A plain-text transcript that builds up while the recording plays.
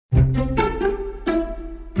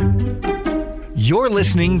You're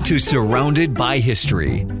listening to Surrounded by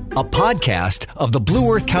History, a podcast of the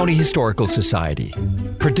Blue Earth County Historical Society.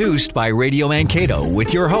 Produced by Radio Mankato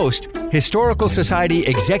with your host, Historical Society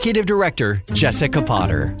Executive Director Jessica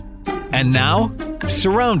Potter. And now,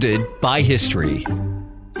 Surrounded by History.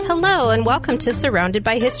 Hello and welcome to Surrounded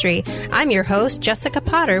by History. I'm your host, Jessica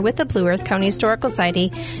Potter with the Blue Earth County Historical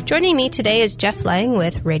Society. Joining me today is Jeff Lang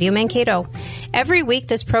with Radio Mankato. Every week,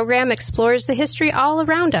 this program explores the history all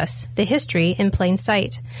around us, the history in plain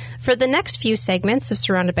sight. For the next few segments of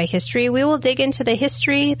Surrounded by History, we will dig into the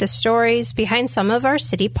history, the stories behind some of our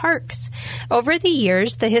city parks. Over the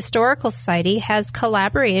years, the Historical Society has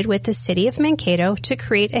collaborated with the City of Mankato to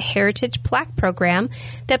create a heritage plaque program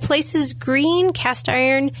that places green cast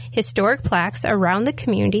iron historic plaques around the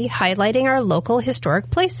community highlighting our local historic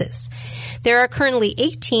places. There are currently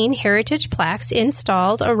 18 heritage plaques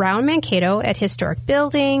installed around Mankato at historic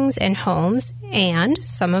buildings and homes and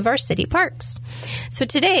some of our city parks. So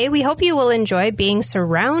today, we hope you will enjoy being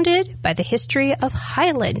surrounded by the history of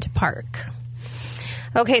Highland Park.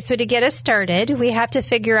 Okay, so to get us started, we have to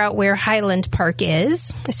figure out where Highland Park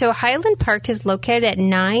is. So Highland Park is located at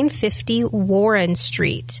 950 Warren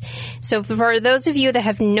Street. So for those of you that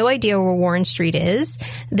have no idea where Warren Street is,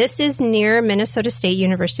 this is near Minnesota State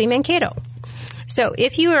University, Mankato. So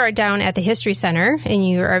if you are down at the History Center and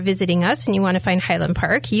you are visiting us and you want to find Highland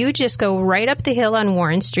Park, you just go right up the hill on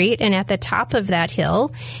Warren Street, and at the top of that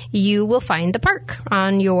hill, you will find the park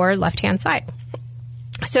on your left-hand side.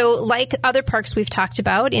 So like other parks we've talked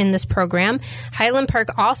about in this program, Highland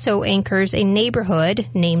Park also anchors a neighborhood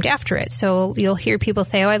named after it. So you'll hear people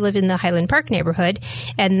say, oh, I live in the Highland Park neighborhood,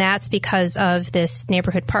 and that's because of this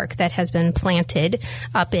neighborhood park that has been planted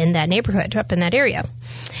up in that neighborhood, up in that area.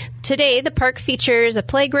 Today, the park features a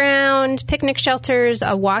playground, picnic shelters,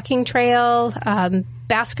 a walking trail,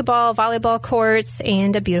 basketball, volleyball courts,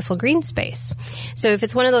 and a beautiful green space. So if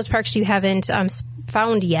it's one of those parks you haven't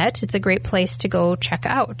found yet, it's a great place to go check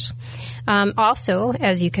out. Also,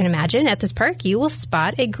 as you can imagine, at this park, you will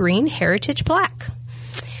spot a green heritage plaque.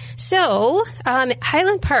 So,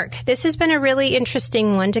 Highland Park, this has been a really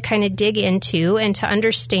interesting one to kind of dig into and to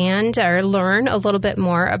understand or learn a little bit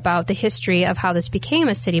more about the history of how this became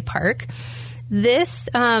a city park. This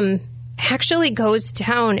actually goes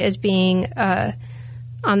down as being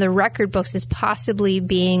on the record books as possibly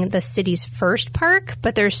being the city's first park,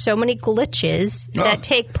 but there's so many glitches that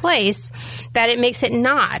take place that it makes it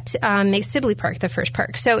not make Sibley Park the first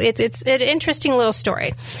park. So it's an interesting little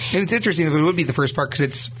story. And it's interesting if it would be the first park because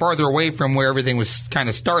it's farther away from where everything was kind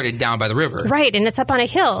of started down by the river. Right, and it's up on a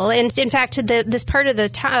hill. And in fact, this part of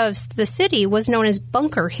the city was known as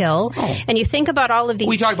Bunker Hill. Oh. And you think about all of these...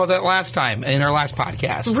 We talked about that last time in our last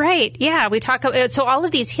podcast. Right, yeah. We talk about... So all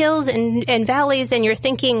of these hills and valleys, and you're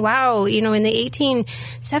thinking, wow, you know, in the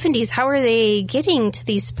 1870s, how are they getting to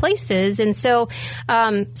these places? And so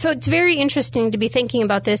it's very interesting to be thinking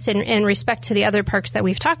about this in respect to the other parks that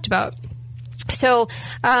we've talked about. So,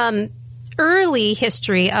 early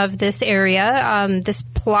history of this area, this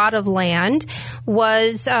plot of land,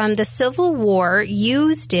 was the Civil War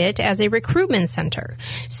used it as a recruitment center.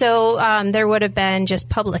 So there would have been just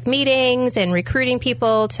public meetings and recruiting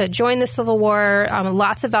people to join the Civil War.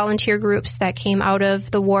 Lots of volunteer groups that came out of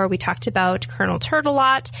the war. We talked about Colonel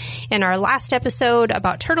Turtelot in our last episode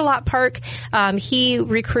about Turtelot Park. He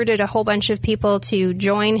recruited a whole bunch of people to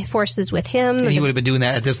join forces with him. And he would have been doing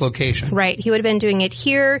that at this location. Right. He would have been doing it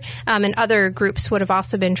here, and other groups would have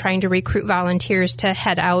also been trying to recruit volunteers to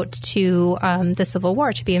head out to the Civil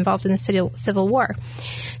War, to be involved in the Civil War.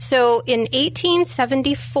 So in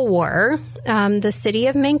 1874, the city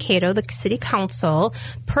of Mankato, the city council,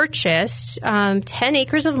 purchased 10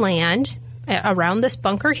 acres of land around this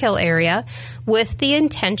Bunker Hill area with the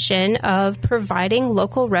intention of providing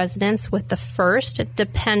local residents with the first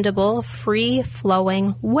dependable,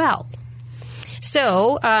 free-flowing well.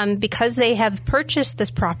 So, because they have purchased this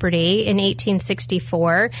property in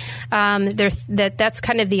 1864, that's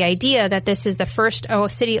kind of the idea that this is the first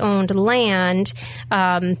city-owned land.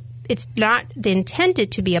 It's not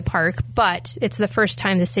intended to be a park, but it's the first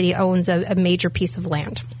time the city owns a major piece of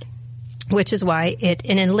land, which is why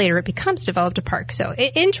and later it becomes developed a park. So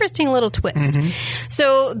interesting little twist. Mm-hmm.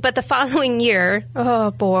 So, but the following year, oh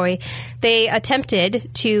boy, they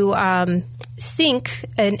attempted to sink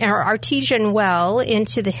an artesian well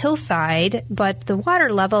into the hillside, but the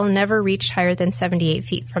water level never reached higher than 78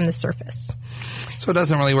 feet from the surface. So it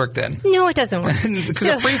doesn't really work then? No, it doesn't work.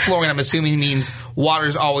 Because free-flowing, I'm assuming, means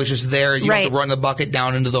water's always just there. You have to run the bucket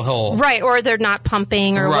down into the hole. Right, or they're not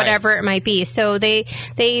pumping or whatever it might be. So they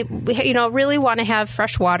really want to have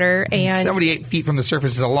fresh water. And 78 feet from the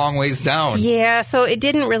surface is a long ways down. Yeah, so it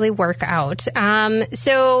didn't really work out.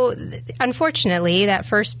 So unfortunately, that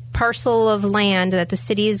first parcel of land that the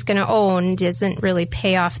city is going to own doesn't really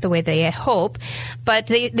pay off the way they hope. But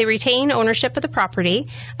they retain ownership of the property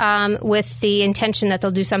with the intention that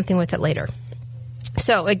they'll do something with it later.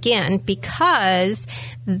 So again, because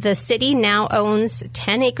the city now owns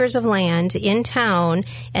 10 acres of land in town,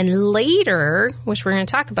 and later, which we're going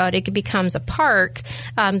to talk about, it becomes a park.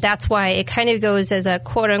 That's why it kind of goes as a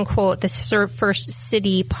quote-unquote the first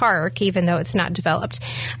city park, even though it's not developed.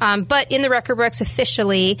 But in the record books,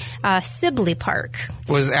 officially, Sibley Park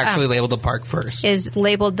was actually labeled the park first. Is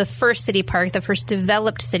labeled the first city park, the first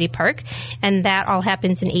developed city park, and that all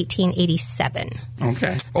happens in 1887.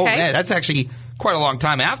 Okay. Oh, man, that's actually quite a long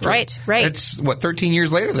time after. Right. It's, 13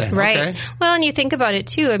 years later then? Right. Okay. Well, and you think about it,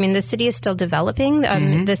 too. I mean, the city is still developing.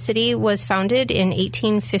 The city was founded in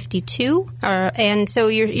 1852, and so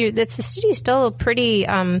the city is still a pretty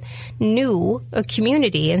new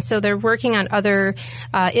community, and so they're working on other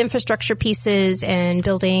infrastructure pieces and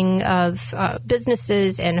building of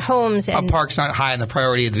businesses and homes. And a park's not high on the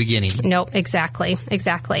priority at the beginning. No, exactly.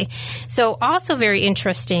 So also very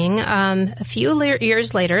interesting, a few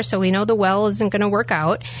years later, so we know the well isn't going to work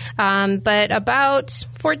out. But about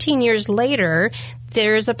 14 years later,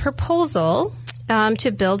 there's a proposal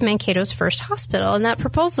to build Mankato's first hospital. And that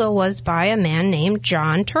proposal was by a man named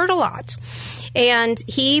John Turtelot. And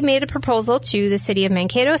he made a proposal to the city of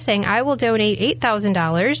Mankato saying, I will donate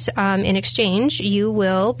 $8,000. In exchange, you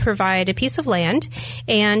will provide a piece of land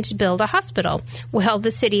and build a hospital. Well, the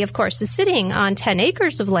city, of course, is sitting on 10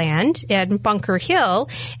 acres of land at Bunker Hill.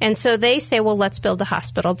 And so they say, well, let's build the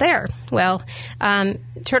hospital there. Well,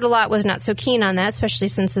 Turtelot was not so keen on that, especially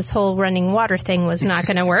since this whole running water thing was not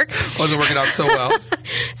going to work. Wasn't working out so well.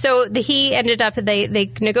 So he ended up, they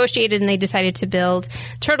negotiated and they decided to build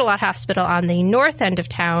Turtelot Hospital on the north end of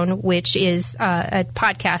town, which is a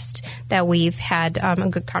podcast that we've had a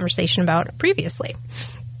good conversation about previously.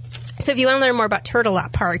 So if you want to learn more about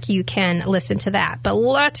Turtelot Park, you can listen to that. But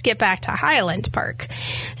let's get back to Highland Park.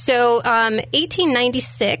 So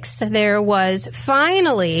 1896, there was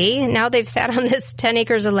finally, now they've sat on this 10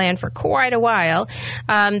 acres of land for quite a while,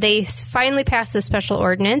 they finally passed a special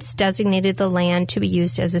ordinance, designated the land to be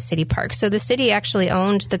used as a city park. So the city actually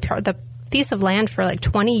owned the piece of land for like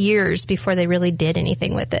 20 years before they really did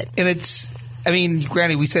anything with it. And it's, I mean,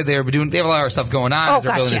 granted, we said they have a lot of stuff going on as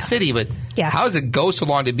they're building a city, but how does it go so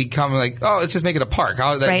long to become like, oh, let's just make it a park?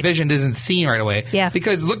 How that vision doesn't seem right away. Yeah.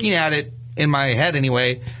 Because looking at it in my head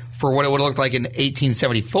anyway, for what it would have looked like in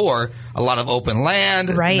 1874, a lot of open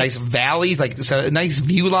land, nice valleys, like nice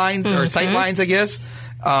view lines or sight lines, I guess.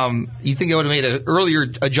 You think it would have made an earlier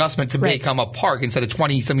adjustment to become a park instead of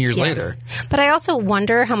 20-some years later. But I also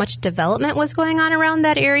wonder how much development was going on around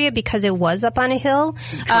that area because it was up on a hill.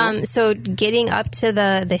 So getting up to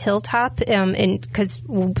the hilltop, because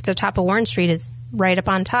the top of Warren Street is right up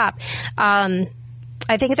on top,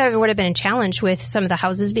 I think that would have been a challenge with some of the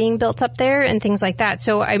houses being built up there and things like that.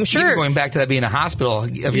 So I'm sure... Even going back to that being a hospital,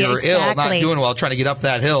 if you were ill, not doing well, trying to get up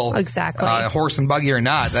that hill. Exactly. Horse and buggy or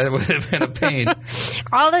not, that would have been a pain.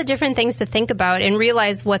 All the different things to think about and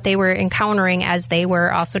realize what they were encountering as they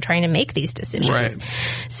were also trying to make these decisions. Right.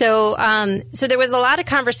 So there was a lot of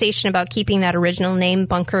conversation about keeping that original name,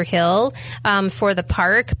 Bunker Hill, for the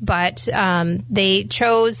park, but the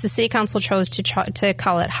city council chose to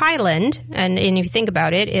call it Highland, and if you think about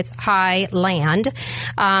it, it's high land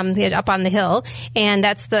up on the hill, and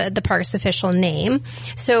that's the park's official name.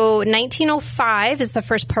 So 1905 is the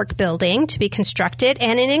first park building to be constructed,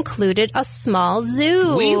 and it included a small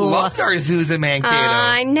zoo. We loved our zoos in Mankato.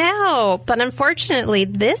 I know, but unfortunately,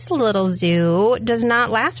 this little zoo does not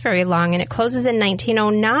last very long, and it closes in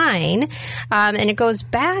 1909, and it goes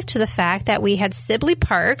back to the fact that we had Sibley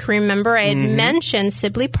Park. Remember, I had mentioned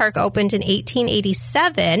Sibley Park opened in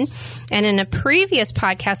 1887, and in a previous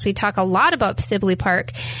podcast, we talk a lot about Sibley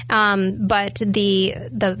Park, but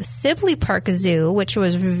the Sibley Park Zoo, which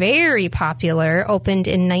was very popular, opened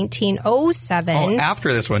in 1907. Oh,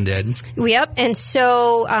 after this one did. Yep, and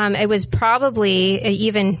so it was probably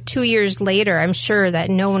even 2 years later, I'm sure, that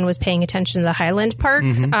no one was paying attention to the Highland Park,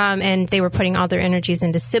 and they were putting all their energies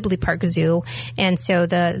into Sibley Park Zoo, and so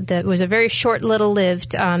it was a very short,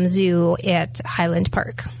 little-lived zoo at Highland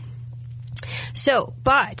Park. So,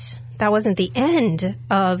 but... that wasn't the end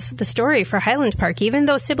of the story for Highland Park. Even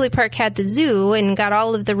though Sibley Park had the zoo and got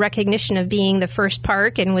all of the recognition of being the first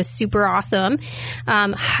park and was super awesome,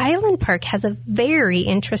 Highland Park has a very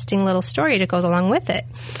interesting little story that goes along with it.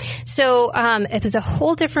 So it was a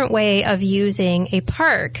whole different way of using a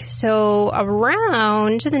park. So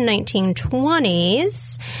around the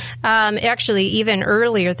 1920s, actually even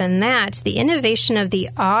earlier than that, the innovation of the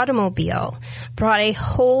automobile brought a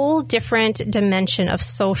whole different dimension of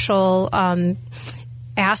social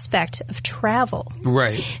aspect of travel.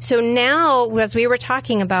 Right. So now, as we were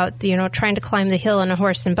talking about, trying to climb the hill on a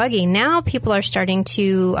horse and buggy, now people are starting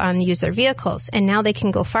to use their vehicles, and now they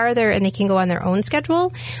can go farther and they can go on their own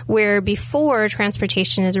schedule, where before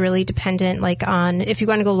transportation is really dependent, like on, if you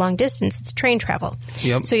want to go long distance, it's train travel.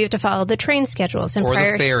 Yep. So you have to follow the train schedules. And or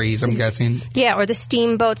the ferries, I'm guessing. Yeah, or the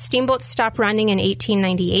steamboats. Steamboats stopped running in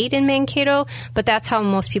 1898 in Mankato, but that's how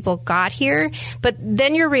most people got here. But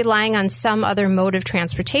then you're relying on some other mode of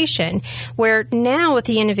transportation, where now with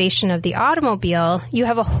the innovation of the automobile, you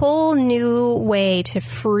have a whole new way to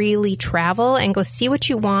freely travel and go see what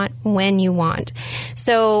you want when you want.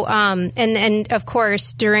 So, and of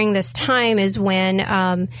course, during this time is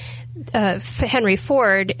when Henry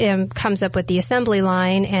Ford comes up with the assembly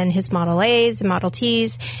line and his Model A's and Model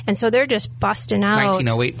T's, and so they're just busting out.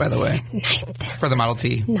 1908, by the way, for the Model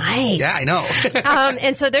T. Nice. Yeah, I know.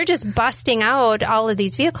 And so they're just busting out all of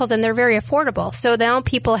these vehicles, and they're very affordable. So now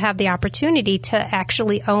people have the opportunity to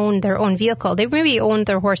actually own their own vehicle. They maybe owned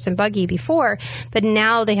their horse and buggy before, but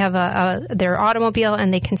now they have their automobile,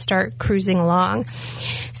 and they can start cruising along.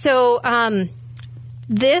 So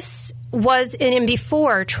this was, and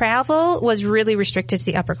before, travel was really restricted to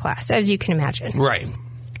the upper class, as you can imagine. Right.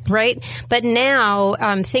 Right? But now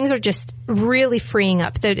things are just really freeing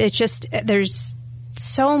up. It's just, there's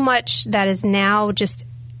so much that is now just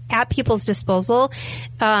at people's disposal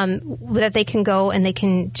that they can go and they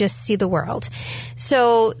can just see the world.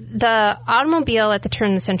 So the automobile at the turn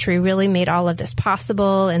of the century really made all of this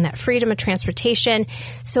possible, and that freedom of transportation.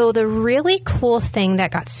 So the really cool thing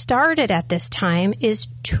that got started at this time is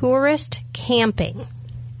tourist camping.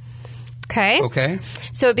 Okay.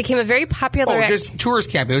 So it became a very popular... just tourist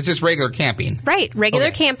camping. It was just regular camping. Right. Regular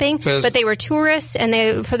camping. But they were tourists, and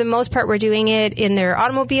they, for the most part, were doing it in their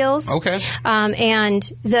automobiles. Okay. And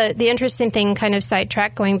the interesting thing, kind of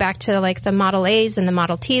sidetrack, going back to like the Model A's and the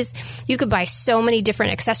Model T's, you could buy so many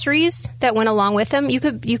different accessories that went along with them. You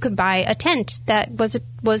could buy a tent that was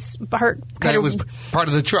part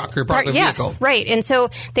of the truck or part of the vehicle. Right. And so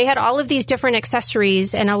they had all of these different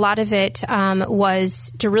accessories, and a lot of it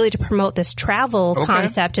was to promote this travel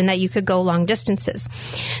concept, and that you could go long distances.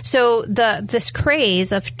 So this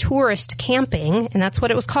craze of tourist camping, and that's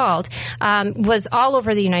what it was called, was all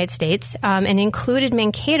over the United States, and included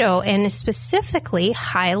Mankato, and specifically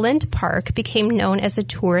Highland Park became known as a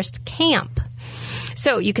tourist camp.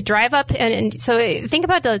 So you could drive up, and so think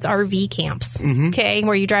about those RV camps, okay,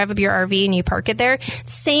 where you drive up your RV and you park it there.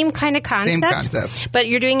 Same kind of concept. But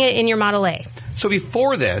you're doing it in your Model A. So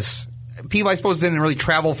before this, people, I suppose, didn't really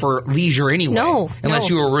travel for leisure anyway. Unless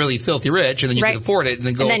you were really filthy rich, and then you could afford it, and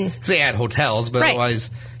then go, because they had hotels, but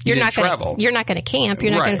otherwise you didn't travel. You're not going to camp.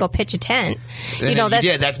 You're not going to go pitch a tent. And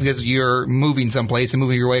that's because you're moving someplace and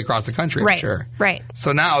moving your way across the country, I'm sure. Right.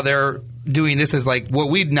 So now they're doing this as like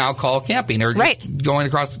what we'd now call camping, or just going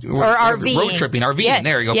across, or RV, road tripping, RV. Yeah,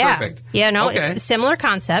 there you go, perfect. Yeah, no, it's a similar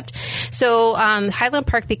concept. So Highland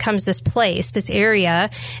Park becomes this place, this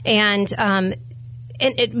area, and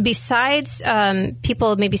besides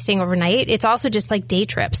people maybe staying overnight, it's also just like day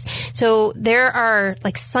trips. So there are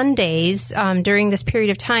like Sundays during this period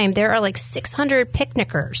of time, there are like 600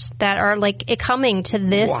 picnickers that are like coming to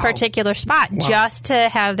this particular spot just to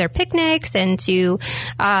have their picnics and to,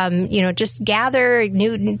 just gather,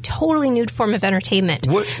 totally new form of entertainment.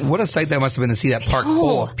 What a sight that must have been to see that park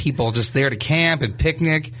full of people just there to camp and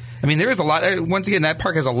picnic. I mean, there is a lot. Once again, that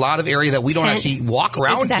park has a lot of area that we don't actually walk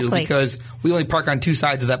around to because we only park on two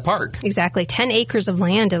sides of that park. Exactly. 10 acres of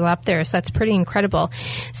land is up there, so that's pretty incredible.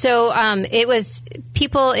 So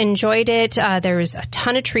people enjoyed it. There was a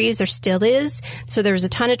ton of trees. There still is. So there was a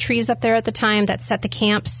ton of trees up there at the time that set the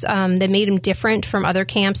camps, that made them different from other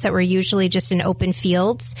camps that were usually just in open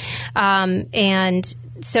fields. And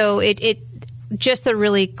so it just a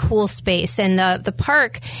really cool space. And the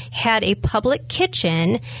park had a public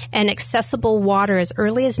kitchen and accessible water as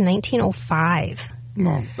early as 1905.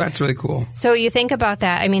 Oh, that's really cool. So you think about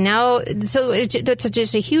that. I mean, now, so it's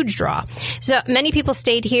just a huge draw. So many people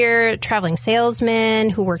stayed here, traveling salesmen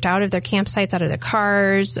who worked out of their campsites, out of their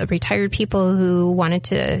cars, retired people who wanted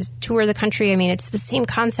to tour the country. I mean, it's the same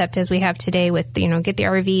concept as we have today with, get the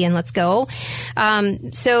RV and let's go.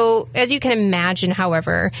 So as you can imagine,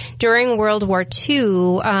 however, during World War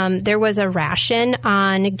II, there was a ration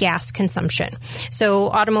on gas consumption. So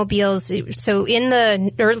automobiles, so in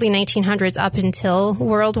the early 1900s up until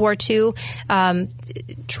World War II,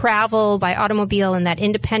 travel by automobile and that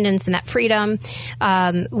independence and that freedom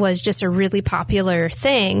was just a really popular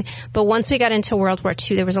thing. But once we got into World War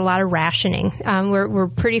II, there was a lot of rationing. We're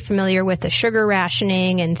pretty familiar with the sugar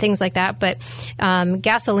rationing and things like that. But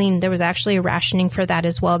gasoline, there was actually a rationing for that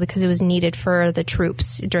as well because it was needed for the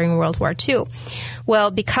troops during World War II.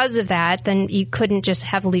 Well, because of that, then you couldn't just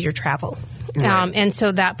have leisure travel. Right. And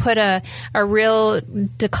so that put a real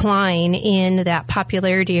decline in that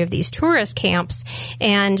popularity of these tourist camps.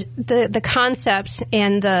 And the concept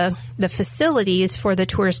and the facilities for the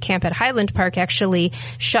tourist camp at Highland Park actually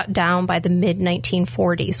shut down by the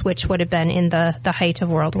mid-1940s, which would have been in the height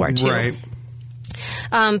of World War II. Right.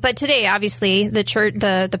 But today, obviously,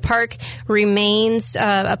 the park remains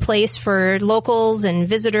a place for locals and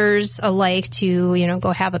visitors alike to,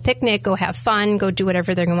 go have a picnic, go have fun, go do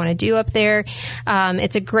whatever they're going to want to do up there.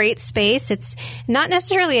 It's a great space. It's not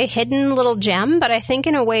necessarily a hidden little gem, but I think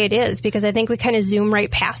in a way it is because I think we kind of zoom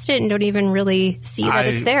right past it and don't even really see that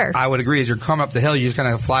it's there. I would agree. As you're coming up the hill, you just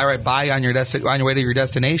kind of fly right by on your way to your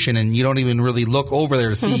destination, and you don't even really look over there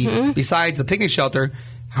to see, besides the picnic shelter,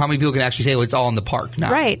 how many people can actually say, well, it's all in the park now?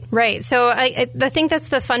 Right. So I think that's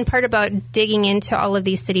the fun part about digging into all of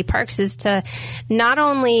these city parks is to not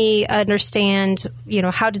only understand,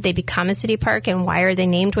 how did they become a city park and why are they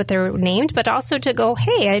named what they're named, but also to go,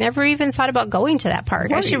 hey, I never even thought about going to that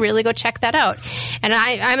park. Right. I should really go check that out. And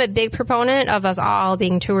I'm a big proponent of us all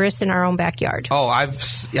being tourists in our own backyard. Oh, I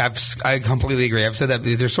completely agree. I've said that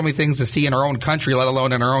there's so many things to see in our own country, let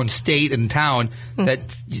alone in our own state and town, that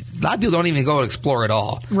a lot of people don't even go explore at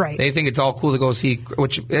all. Right. They think it's all cool to go see,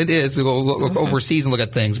 which it is, to go look overseas and look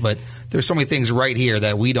at things, but there's so many things right here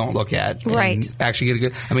that we don't look at. Right. Actually get a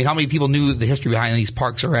good, how many people knew the history behind these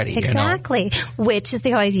parks already? Exactly. Which is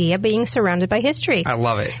the idea of being surrounded by history. I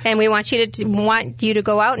love it. And we want you to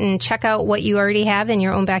go out and check out what you already have in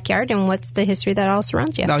your own backyard and what's the history that all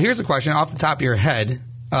surrounds you. Now, here's a question off the top of your head.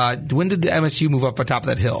 When did the MSU move up on top of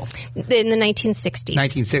that hill? In the 1960s.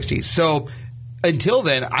 1960s. So until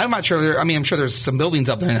then, I'm not sure. I'm sure there's some buildings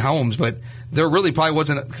up there and homes, but there really probably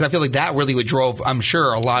wasn't, because I feel like that really drove, I'm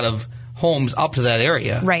sure, a lot of homes up to that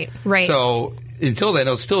area. Right. So until then, it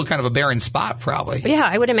was still kind of a barren spot, probably. Yeah,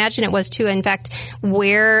 I would imagine it was too. In fact,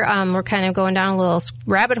 where we're kind of going down a little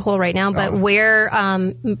rabbit hole right now, but where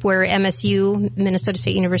MSU, Minnesota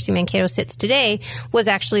State University Mankato, sits today was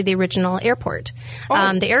actually the original airport,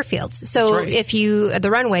 the airfields. So if the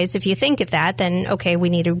runways, if you think of that, then okay, we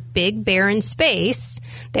need a big barren space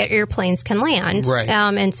that airplanes can land. Right.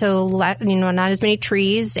 And so not as many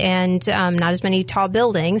trees and not as many tall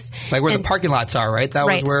buildings. Like where the parking lots are, right? That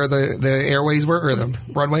was where the airways were. Or the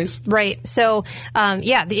runways? Right. So,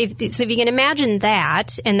 if you can imagine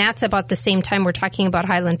that, and that's about the same time we're talking about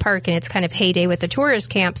Highland Park and its kind of heyday with the tourist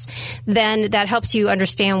camps, then that helps you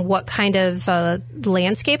understand what kind of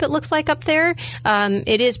landscape it looks like up there.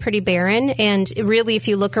 It is pretty barren, and really, if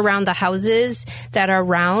you look around the houses that are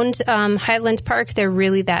around Highland Park, they're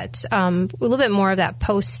really that a little bit more of that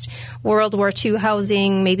post-World War II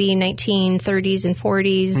housing, maybe 1930s and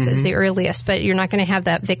 40s is the earliest, but you're not going to have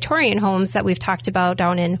that Victorian homes that we've talked about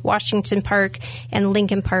down in Washington Park and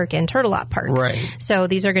Lincoln Park and Turtle Lot Park. Right. So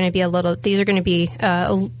these are going to be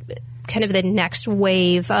kind of the next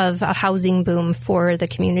wave of a housing boom for the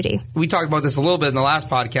community. We talked about this a little bit in the last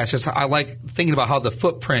podcast. Just I like thinking about how the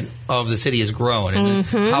footprint of the city has grown and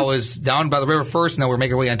how it's down by the river first, and now we're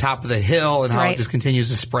making our way on top of the hill, and how it just continues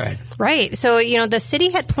to spread. Right. So, the city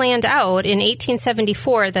had planned out in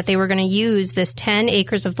 1874 that they were going to use this 10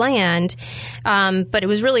 acres of land, but it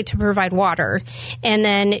was really to provide water. And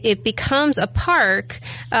then it becomes a park.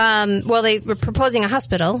 They were proposing a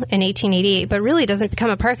hospital in 1888, but really doesn't become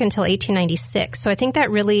a park until 1896. So I think that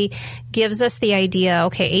really gives us the idea,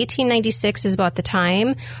 okay, 1896 is about the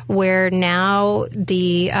time where now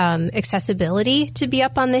the accessibility to be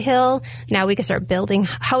up on the hill, now we can start building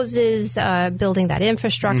houses, building that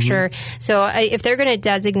infrastructure. So if they're going to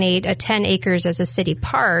designate a 10 acres as a city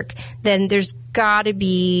park, then there's got to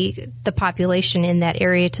be the population in that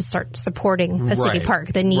area to start supporting a city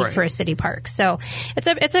park, the need for a city park. So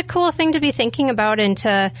it's a cool thing to be thinking about, and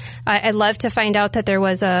I'd love to find out that there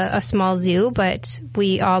was a small zoo, but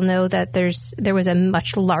we all know that there was a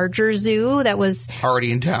much larger zoo that was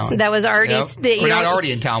already in town. That was already not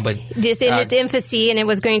already in town, but just in its infancy, and it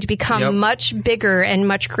was going to become much bigger and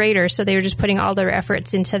much greater. So they were just putting all their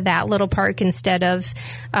efforts into that little park instead of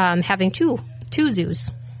having two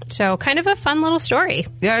zoos. So kind of a fun little story.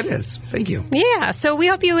 Yeah, it is. Thank you. Yeah. So we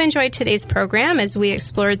hope you enjoyed today's program as we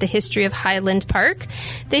explored the history of Highland Park,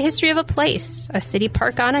 the history of a place, a city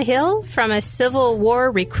park on a hill, from a Civil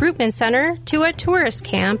War recruitment center to a tourist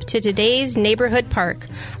camp to today's neighborhood park.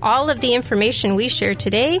 All of the information we share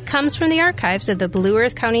today comes from the archives of the Blue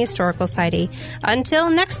Earth County Historical Society. Until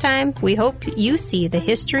next time, we hope you see the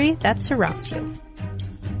history that surrounds you.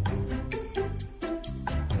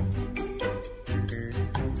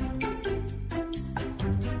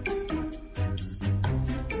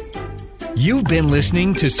 You've been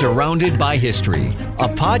listening to Surrounded by History, a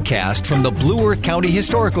podcast from the Blue Earth County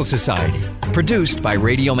Historical Society, produced by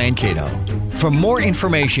Radio Mankato. For more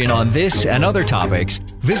information on this and other topics,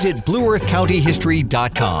 visit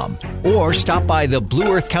blueearthcountyhistory.com or stop by the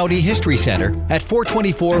Blue Earth County History Center at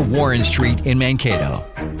 424 Warren Street in Mankato.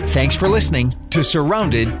 Thanks for listening to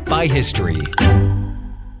Surrounded by History.